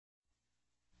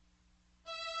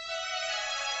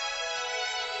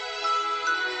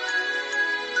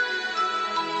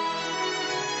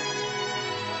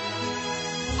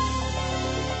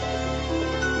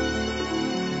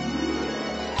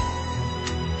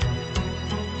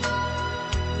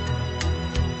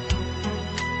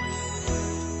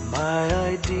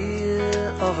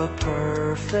a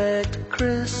perfect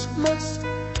Christmas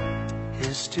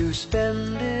is to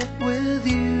spend it with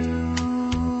you,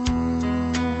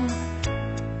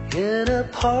 in a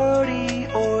party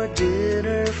or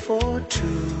dinner for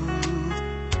two.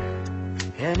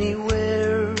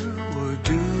 Anywhere would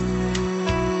do.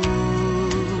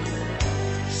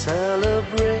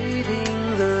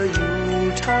 Celebrating the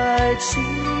Yuletide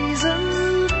season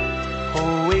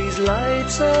always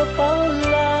lights up our lives.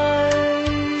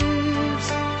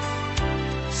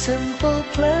 Simple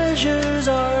pleasures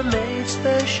are made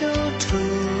special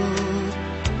too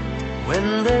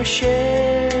when they're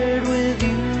shared with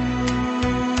you.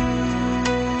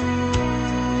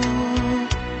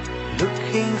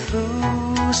 Looking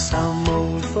through some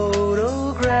old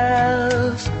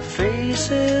photographs,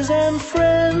 faces and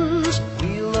friends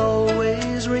we'll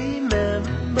always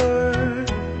remember,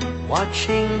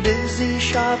 watching busy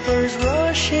shoppers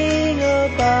rushing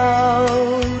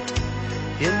about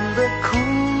in the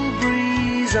cool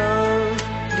breeze of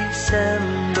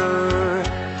December,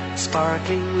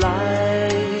 sparkling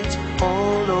lights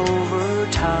all over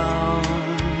town,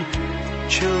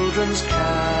 children's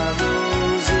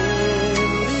carols in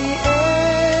the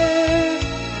air.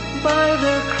 By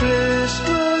the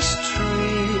Christmas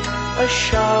tree, a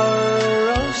shower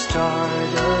of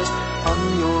stardust on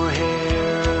your hair.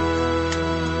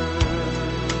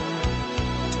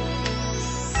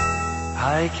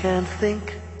 I can't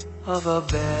think of a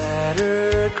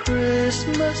better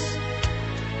Christmas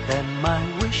than my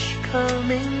wish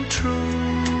coming true.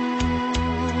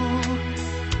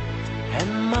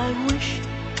 And my wish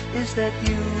is that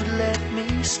you'd let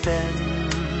me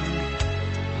spend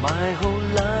my whole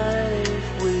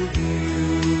life with you.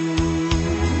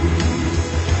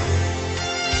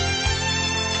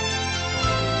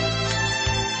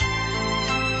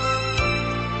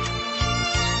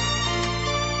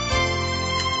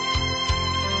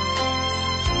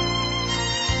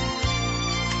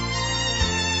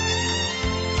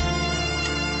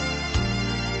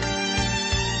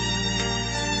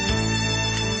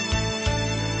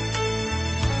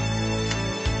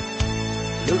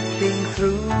 Looking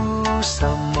through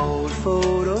some old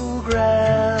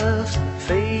photographs,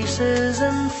 faces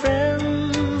and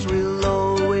friends we'll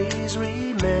always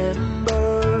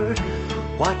remember,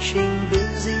 watching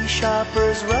busy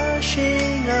shoppers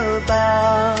rushing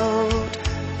about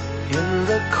in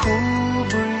the cool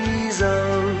breeze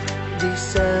of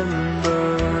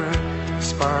December,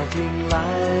 sparkling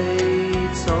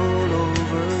lights all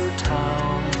over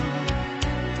town,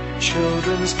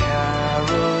 children's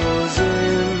carols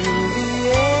in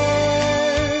the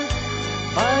air.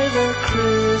 By the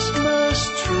Christmas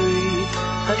tree,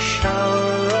 a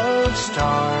shower of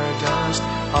stardust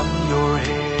on your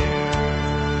hair.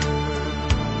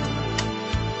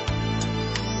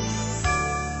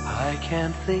 I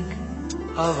can't think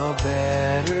of a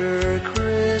better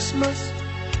Christmas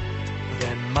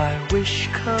than my wish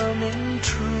coming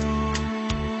true.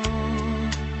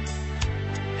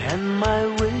 And my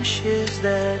wish is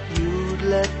that you'd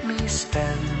let me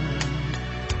spend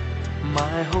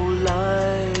my whole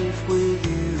life with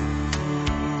you.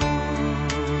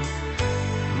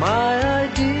 My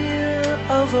idea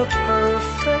of a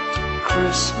perfect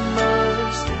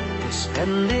Christmas is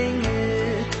spending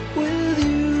it